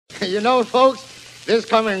You know, folks, this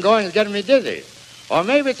coming and going is getting me dizzy. Or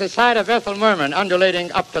maybe it's the sight of Ethel Merman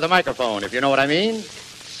undulating up to the microphone, if you know what I mean.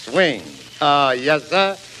 Swing. Oh, yes,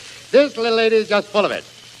 sir. This little lady is just full of it.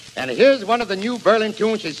 And here's one of the new Berlin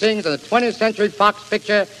tunes she sings in the 20th Century Fox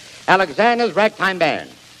picture, Alexander's Ragtime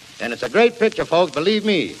Band. And it's a great picture, folks, believe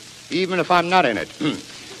me, even if I'm not in it.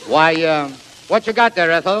 Why, what you got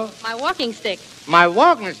there, Ethel? My walking stick. My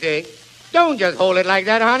walking stick? Don't just hold it like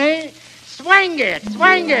that, honey. Swing it,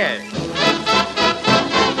 swing it.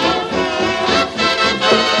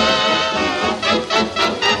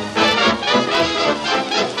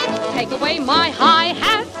 Take away my high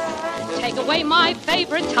hat, take away my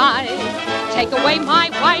favorite tie, take away my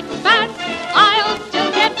white spats, I'll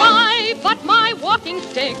still get by, but my walking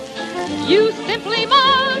stick, you simply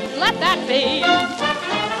must let that be.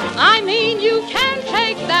 I mean, you can't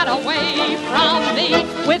take that away from me.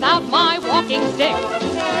 Without my walking stick,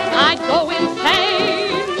 I'd go insane.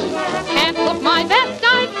 Can't look my best,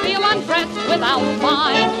 I'd feel undressed without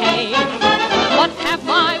my cane. Must have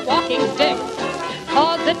my walking stick,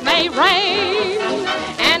 'cause it may rain,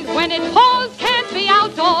 and when it pours, can't be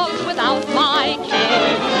outdoors without my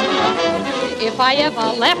cane. If I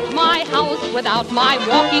ever left my house without my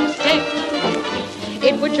walking stick,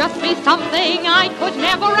 it would just be something I could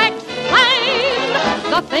never explain.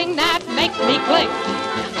 The thing that makes me click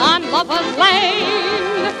on Lover's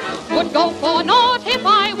Lane would go for naught if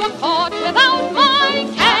I were caught without my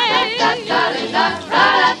cane.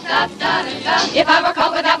 If I were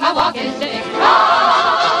caught without my walking stick,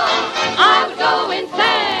 I would go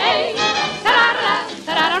insane.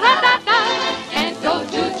 And go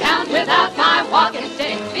to town without my walking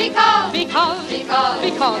stick.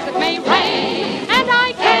 Because it may rain, and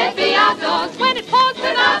I can't be outdoors when it pours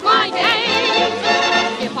without my cane.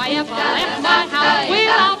 If I ever left my house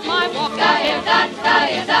without my walking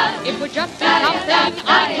stick, it would just be something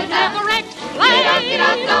I could never explain.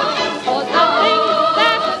 For something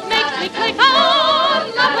that makes me click on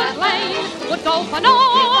Lover's Lane would go for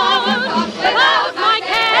naught without my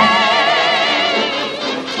cane.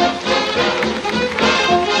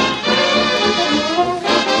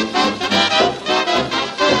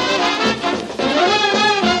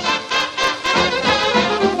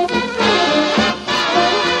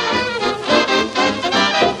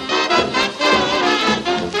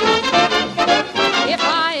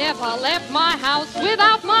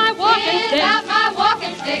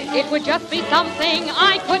 It would just be something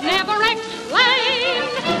I could never explain.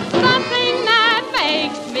 Something that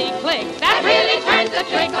makes me click, that really turns the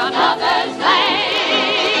trick on Lover's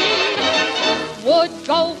Lane. Would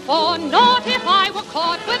go for naught if I were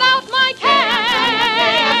caught without my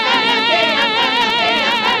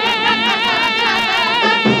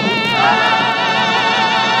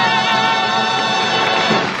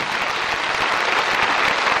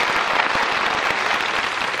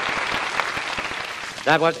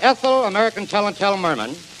That was Ethel, American Ethel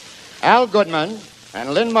Merman, Al Goodman,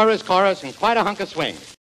 and Lyn Murray Chorus in quite a hunk of swing.